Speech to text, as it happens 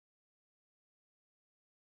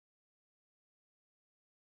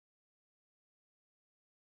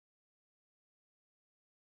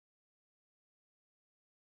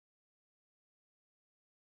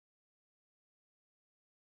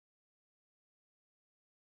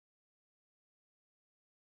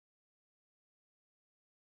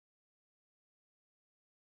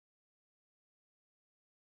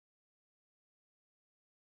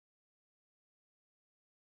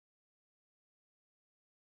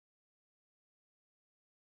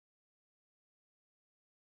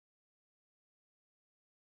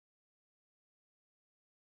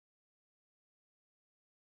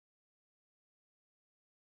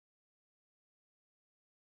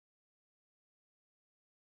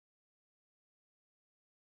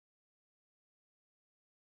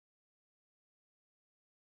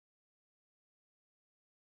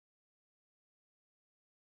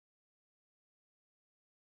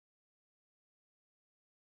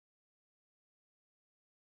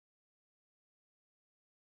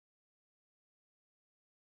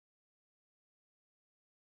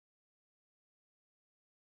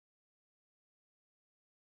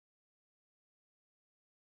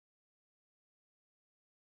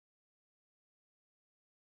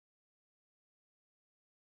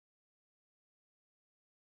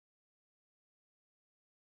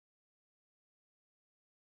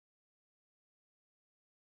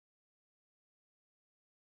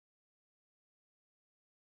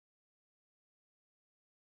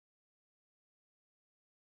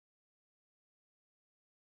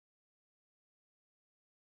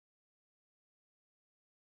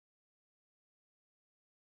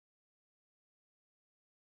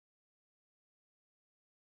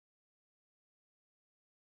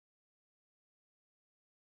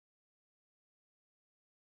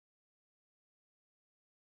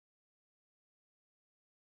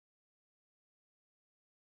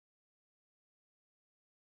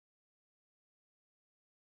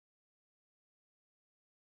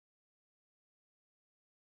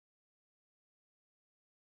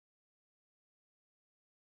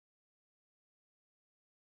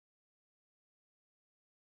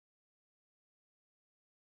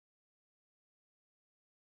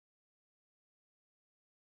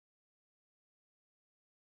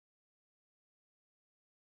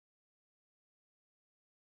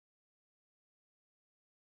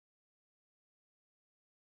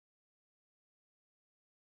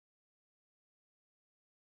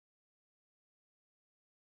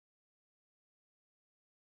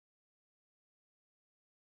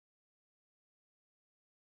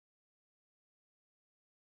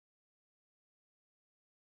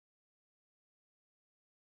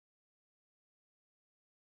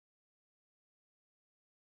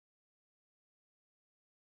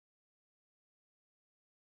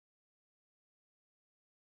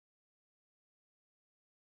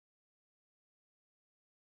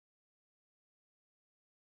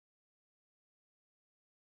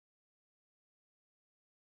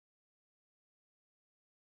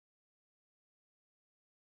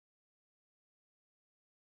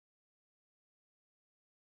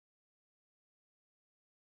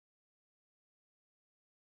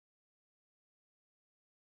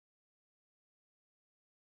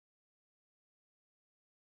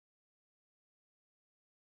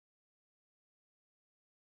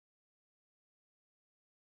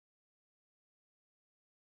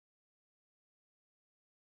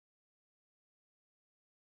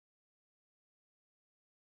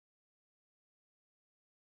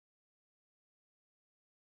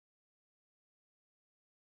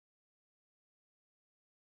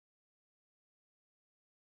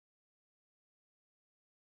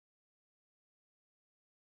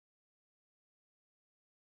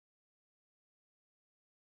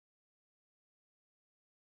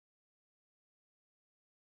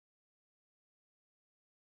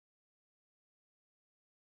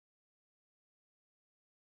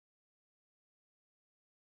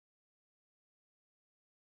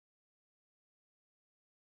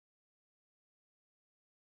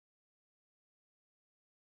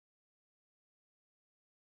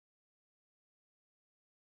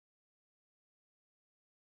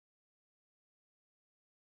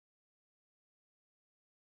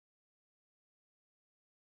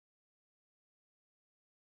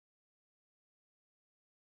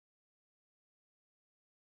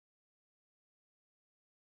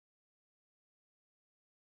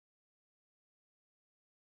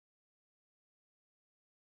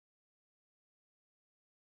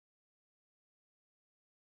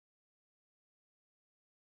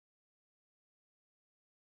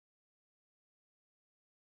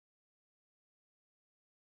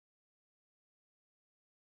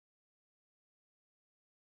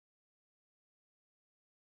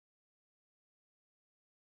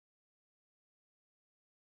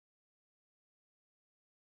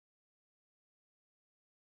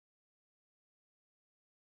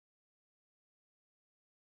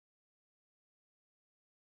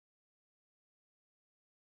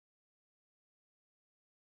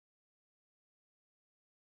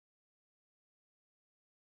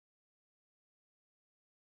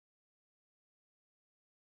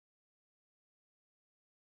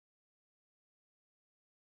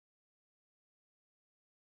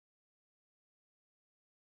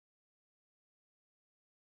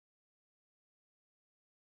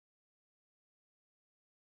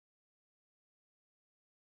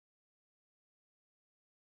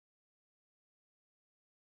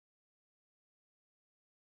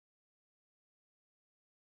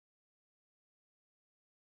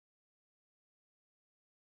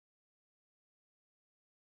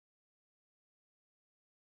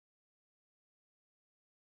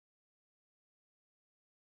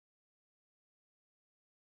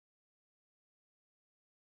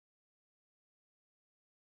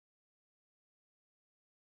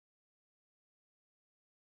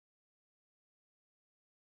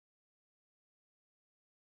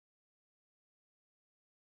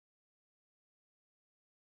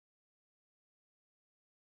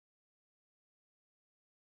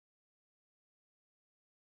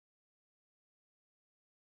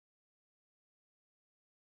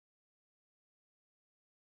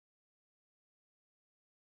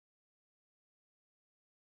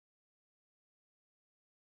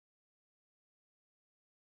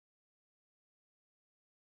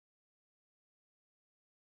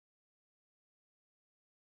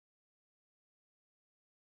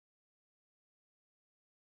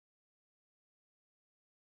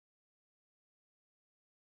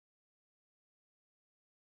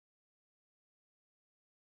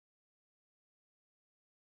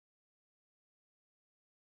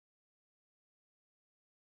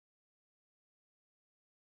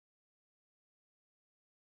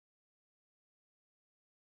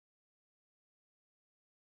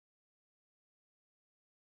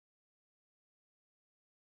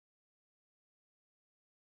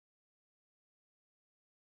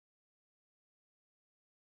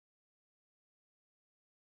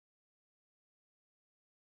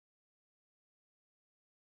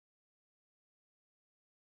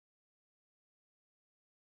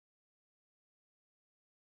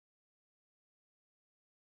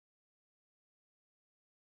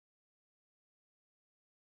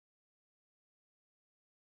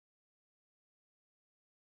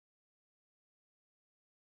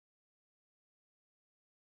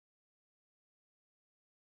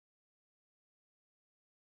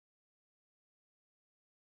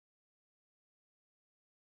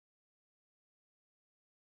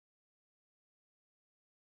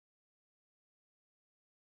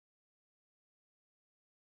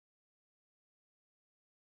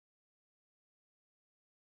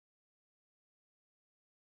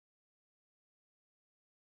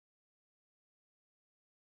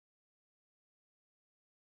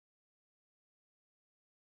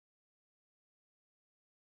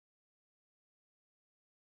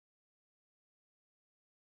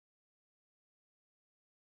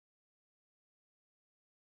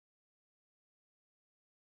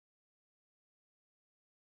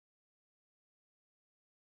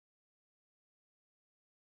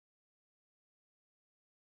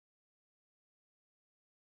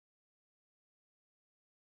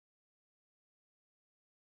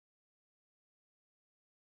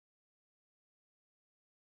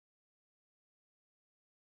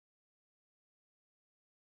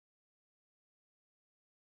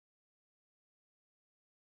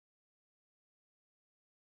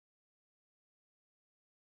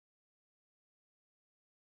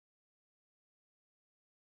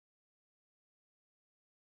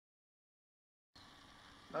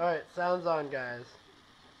Alright, sound's on, guys.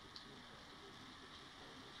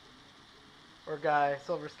 Or guy,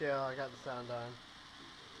 silver scale, I got the sound on.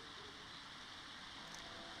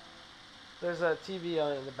 There's a TV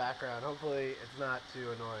on in the background. Hopefully it's not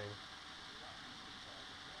too annoying.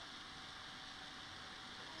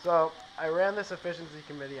 So, I ran this efficiency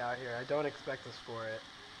committee out here. I don't expect to score it.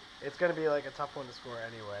 It's going to be like a tough one to score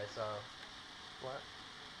anyway, so... What?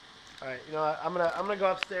 Alright, you know what? I'm gonna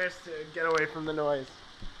go upstairs to get away from the noise.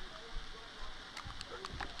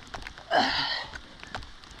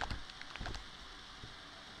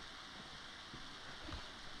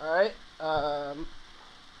 Alright,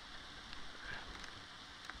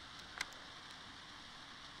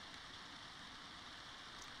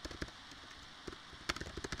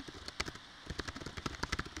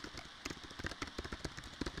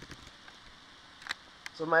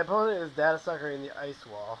 so my opponent is data suckering the ice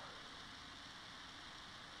wall.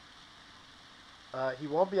 He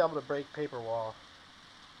won't be able to break paper wall.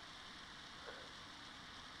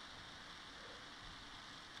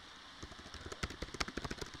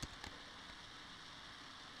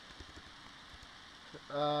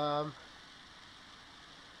 Um,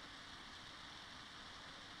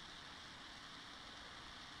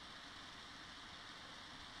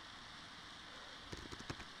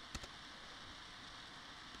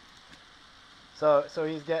 so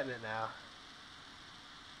he's getting it now.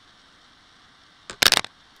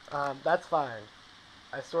 That's fine.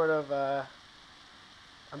 I sort of,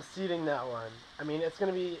 I'm seeding that one. I mean, it's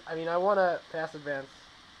going to be, I mean, I want to pass advance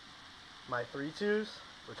my 3-2s,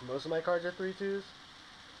 which most of my cards are 3-2s.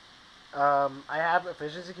 I have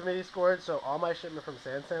efficiency committee scored, so all my shipment from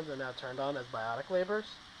Sand are now turned on as biotic labors.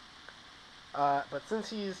 But since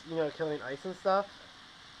he's, you know, killing ice and stuff,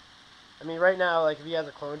 I mean, right now, like, if he has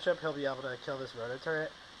a clone chip, he'll be able to kill this roto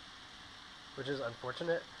turret, which is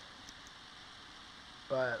unfortunate.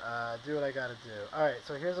 But do what I gotta do. All right,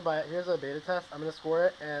 so here's a beta test. I'm gonna score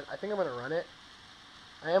it, and I think I'm gonna run it.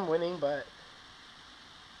 I am winning, but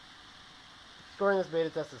scoring this beta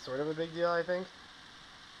test is sort of a big deal, I think.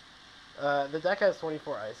 The deck has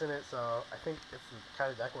 24 ice in it, so I think it's the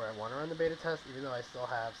kind of deck where I want to run the beta test, even though I still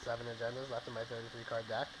have 7 agendas left in my 33 card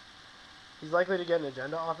deck. He's likely to get an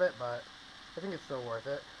agenda off it, but I think it's still worth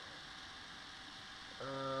it.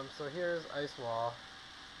 So here's Ice Wall.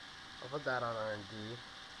 I'll put that on R&D.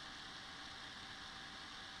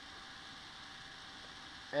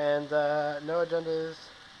 And no agendas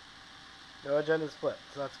flipped,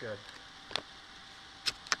 so that's good.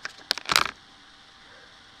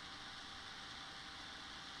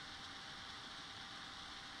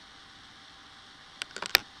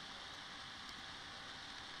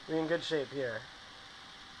 We're in good shape here.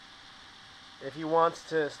 If he wants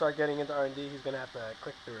to start getting into R&D, he's going to have to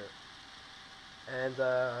click through it. And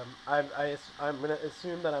I'm going to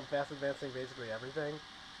assume that I'm fast advancing basically everything.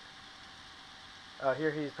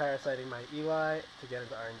 Here he's parasiting my Eli to get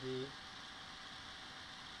into R&D.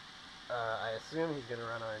 I assume he's going to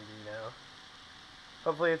run R&D now.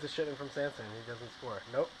 Hopefully it's a shipment from Sanson and he doesn't score.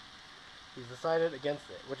 Nope. He's decided against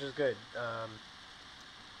it, which is good.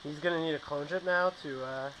 He's going to need a clone chip now to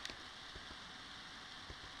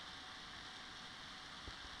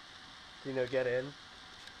you know, get in.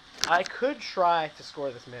 I could try to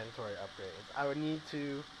score this mandatory upgrades. I would need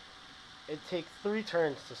to... It takes 3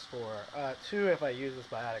 turns to score. 2 if I use this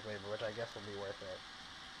biotic labor, which I guess will be worth it.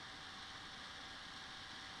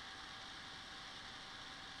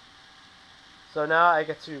 So now I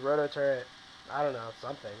get to roto turret, I don't know,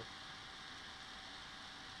 something.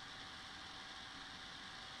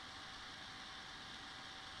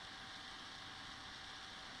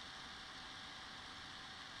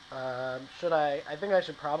 Should I think I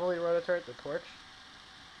should probably roto turret the torch.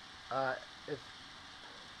 If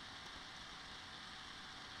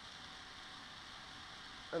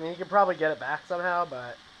I mean, you could probably get it back somehow,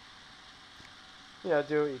 but you know,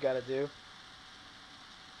 do what you gotta do.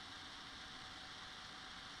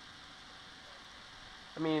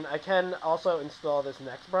 I mean, I can also install this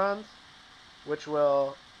next bronze, which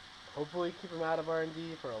will hopefully keep him out of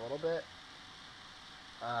R&D for a little bit.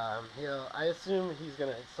 I assume he's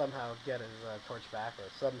gonna somehow get his torch back or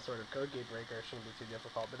some sort of code gate breaker. Shouldn't be too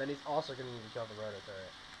difficult. But then he's also gonna need to kill the roto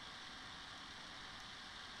turret.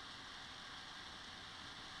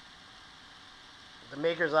 The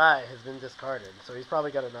Maker's Eye has been discarded, so he's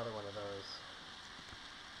probably got another one of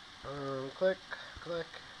those. Click, click,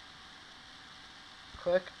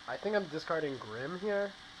 click. I think I'm discarding Grim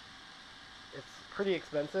here. It's pretty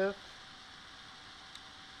expensive.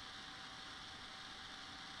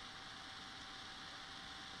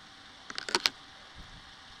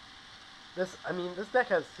 This deck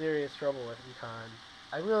has serious trouble with Econ.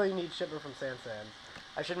 I really need Shipment from Sand Sands.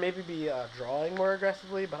 I should maybe be drawing more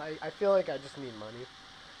aggressively, but I feel like I just need money.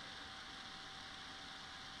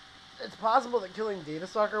 It's possible that killing Data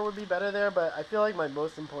Sucker would be better there, but I feel like my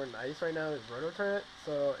most important ice right now is Roto Turret,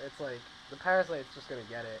 so it's like the Parasite's just gonna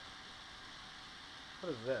get it.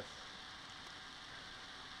 What is this?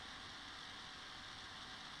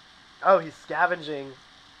 Oh, he's scavenging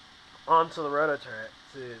onto the Roto Turret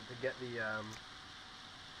to get the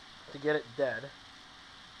to get it dead.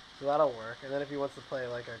 So that'll work. And then if he wants to play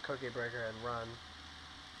like a Cookie Breaker and run,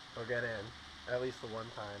 he'll get in at least the one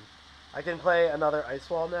time. I can play another Ice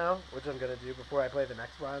Wall now, which I'm gonna do before I play the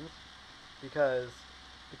next bronze, because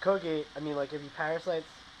the Kogate, I mean, like if he parasites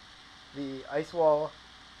the Ice Wall,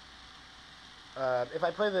 if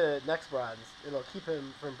I play the next bronze, it'll keep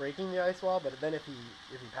him from breaking the Ice Wall. But then if he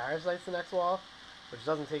parasites the next wall, which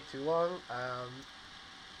doesn't take too long,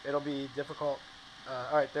 it'll be difficult.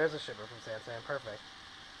 All right, there's a Shipper from Sand Sand, perfect.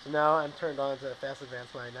 So now I'm turned on to fast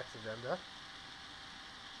advance my next agenda.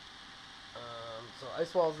 So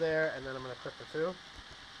Ice Wall's there, and then I'm going to click for 2.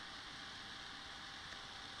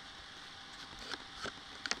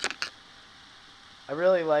 I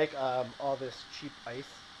really like all this cheap ice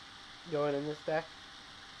going in this deck.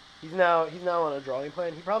 He's now on a drawing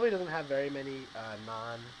plan. He probably doesn't have very many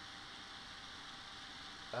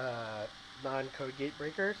non-code gate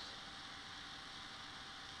breakers,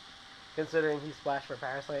 considering he splashed for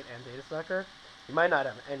Parasite and Data Sucker. He might not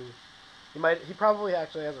have any. He probably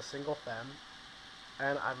actually has a single Fem,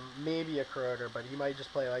 and maybe a Corroder, but he might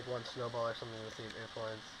just play like one Snowball or something to save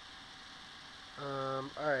influence.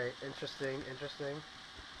 Alright, interesting.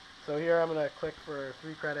 So here I'm going to click for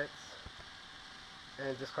 3 credits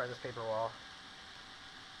and discard this paper wall.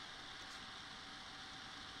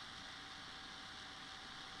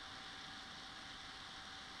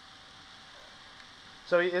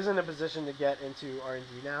 So he is in a position to get into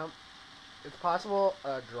RNG now. It's possible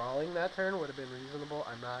drawing that turn would have been reasonable.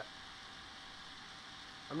 I'm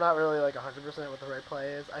not really like 100% what the right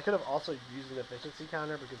play is. I could have also used an efficiency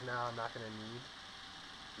counter because now I'm not going to need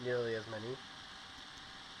nearly as many.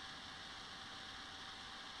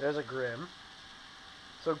 There's a Grim.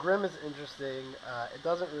 So Grim is interesting. It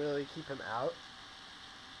doesn't really keep him out.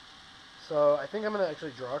 So I think I'm going to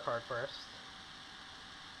actually draw a card first.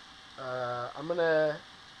 I'm gonna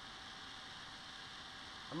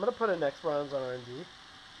put a next bronze on R&D,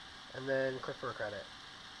 and then click for a credit.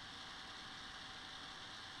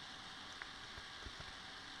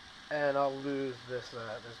 And I'll lose this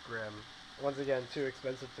this Grim. Once again, too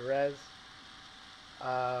expensive to res.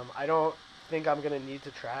 I don't think I'm gonna need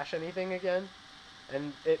to trash anything again,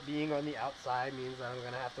 and it being on the outside means that I'm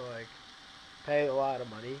gonna have to like pay a lot of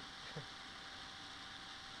money.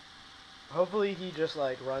 Hopefully he just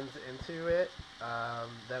like runs into it,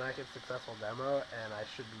 then I get successful demo, and I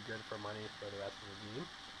should be good for money for the rest of the game.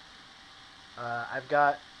 I've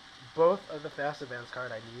got both of the fast advance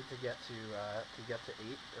card I need to get to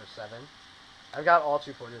 8 or 7. I've got all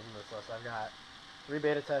 2 pointers in this list. I've got 3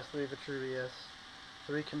 beta tests, 3 Vitruvius,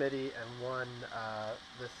 3 committee, and 1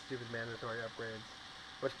 this stupid mandatory upgrades,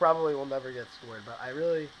 which probably will never get scored. But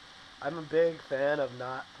I'm a big fan of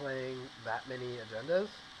not playing that many agendas.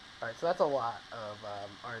 Alright, so that's a lot of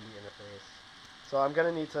R&D interface. So I'm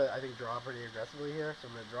going to need to, I think, draw pretty aggressively here. So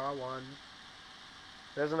I'm going to draw 1.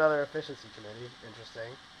 There's another efficiency committee.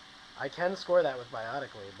 Interesting. I can score that with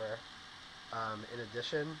Biotic Labor, in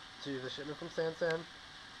addition to the Shipment from Sand Sand.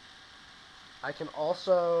 I can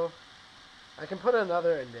put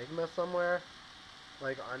another Enigma somewhere,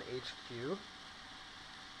 like on HQ.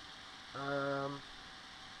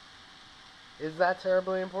 Is that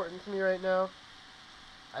terribly important to me right now?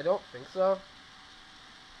 I don't think so.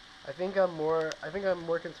 I think I'm more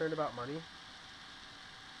concerned about money.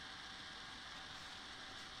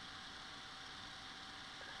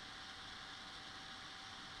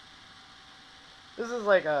 This is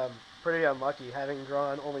like pretty unlucky, having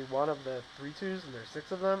drawn only 1 of the 3/2s, and there's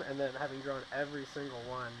 6 of them, and then having drawn every single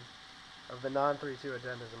one of the non-3/2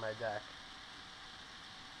 agendas in my deck.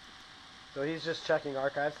 So he's just checking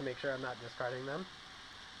archives to make sure I'm not discarding them.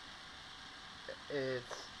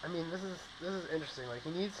 I mean, this is interesting. Like,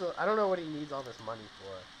 I don't know what he needs all this money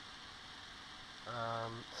for.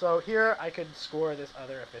 So here I could score this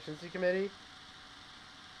other efficiency committee.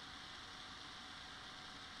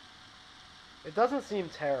 It doesn't seem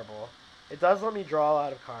terrible. It does let me draw a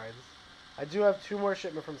lot of cards. I do have 2 more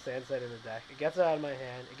Shipment from Sandside in the deck. It gets it out of my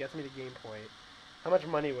hand. It gets me to game point. How much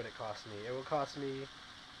money would it cost me? It would cost me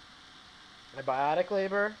my Biotic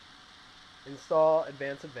Labor, install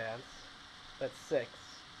Advance. That's 6.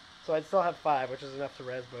 So I'd still have 5, which is enough to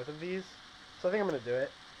res both of these. So I think I'm going to do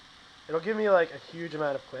it. it'll give me like a huge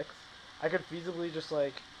amount of clicks. I could feasibly just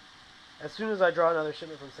like, as soon as I draw another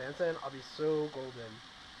shipment from Sansan, I'll be so golden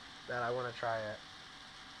that I want to try it.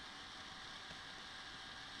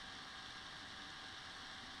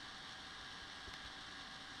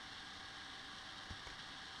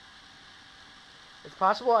 It's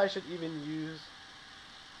possible I should even use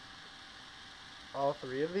all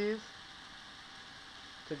three of these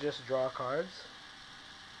to just draw cards.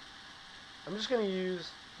 I'm just going to use,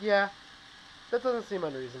 yeah, that doesn't seem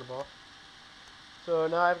unreasonable. So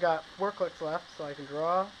now I've got 4 clicks left, so I can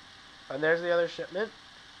draw. And there's the other shipment.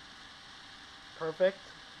 Perfect.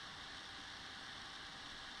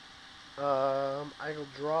 I will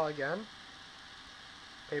draw again.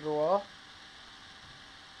 Paper wall.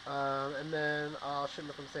 And then I'll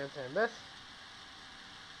shipment from Santan this.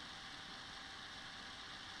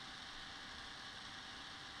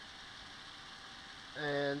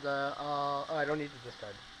 And oh, I don't need to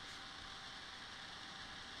discard.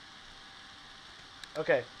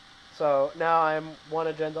 Okay, so now I'm 1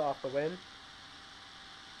 agenda off the win.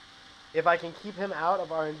 If I can keep him out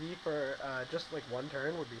of R&D for just like 1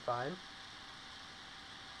 turn would be fine.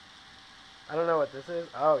 I don't know what this is.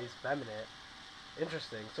 Oh, he's feminine.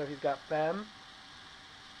 Interesting. So he's got fem.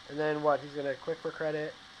 And then what? He's going to quick for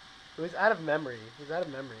credit. So he's out of memory. He's out of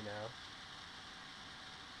memory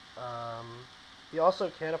now. He also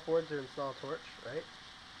can't afford to install Torch, right?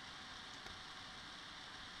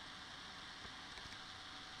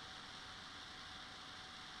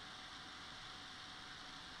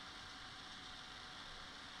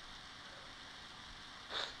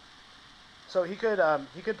 So he could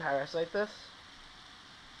parasite this.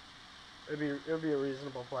 It would be a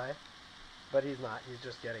reasonable play, but he's not. He's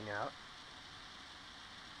just getting out.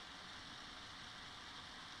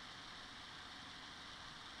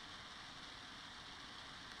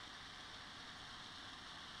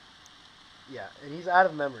 Yeah, and he's out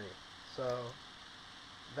of memory, so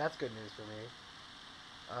that's good news for me.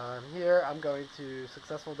 Here I'm going to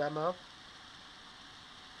successful demo.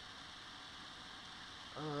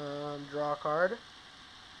 Draw a card.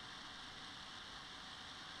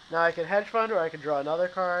 Now I could hedge fund, or I could draw another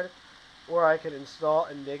card, or I could install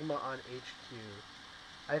Enigma on HQ.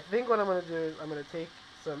 I think what I'm going to do is I'm going to take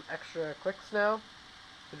some extra clicks now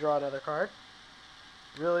to draw another card.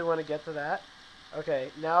 Really want to get to that. Okay,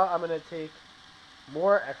 now I'm going to take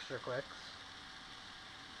more extra clicks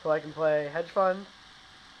so I can play hedge fund.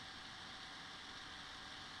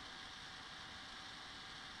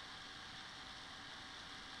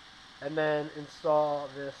 And then install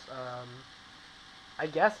this, I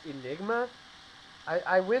guess, Enigma.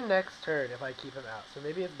 I win next turn if I keep him out. So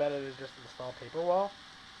maybe it's better to just install Paper Wall,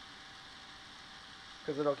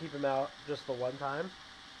 because it'll keep him out just the 1 time.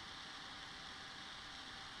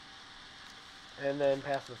 And then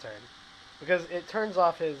pass the turn. Because it turns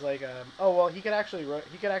off his, like, oh, well, he could actually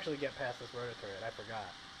get past this rotor turret. I forgot.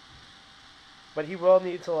 But he will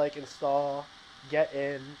need to, like, install, get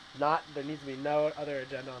in, there needs to be no other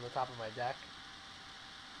agenda on the top of my deck.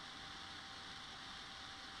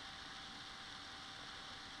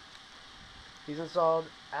 He's installed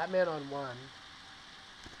Atman on 1.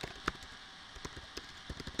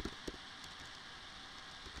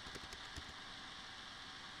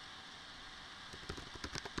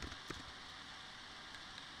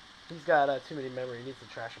 He's got too many memory. He needs to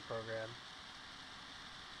trash a program.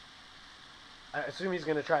 I assume he's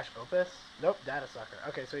going to trash Opus. Nope, Data Sucker.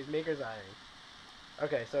 Okay, so he's Maker's Eyeing.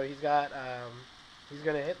 Okay, so he's got, he's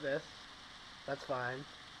going to hit this. That's fine.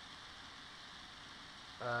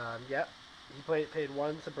 Yep. He paid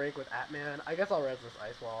 1 to break with Atman. I guess I'll res this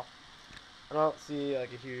Ice Wall. I don't see,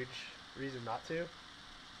 like, a huge reason not to.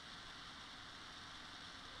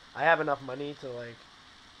 I have enough money to, like,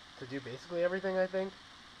 to do basically everything, I think.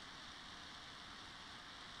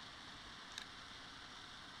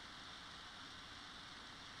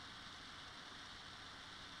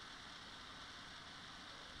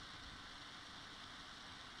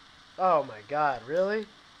 Oh my god, really?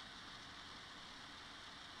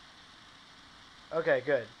 Okay,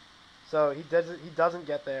 good. So he doesn't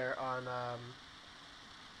get there on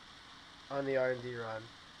the R&D run.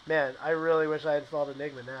 Man, I really wish I had installed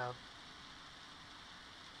Enigma now.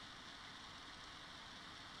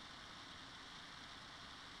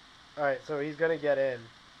 Alright, so he's gonna get in.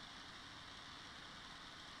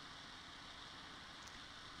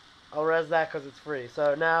 I'll res that because it's free.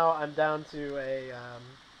 So now I'm down to a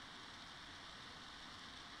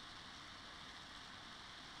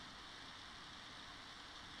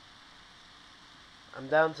I'm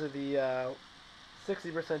down to the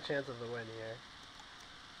 60% chance of the win here.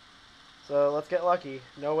 So let's get lucky.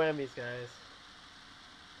 No whammies, guys.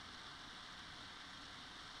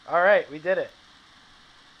 Alright, we did it.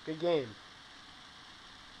 Good game.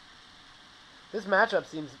 This matchup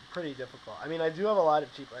seems pretty difficult. I mean, I do have a lot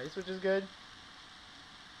of cheap ice, which is good.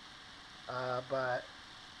 But...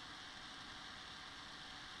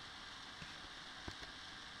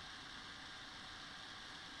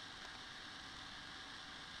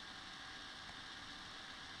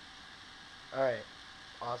 Alright.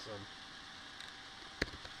 Awesome.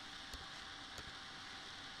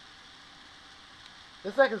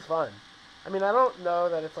 This deck is fun. I mean, I don't know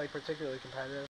that it's, like, particularly competitive.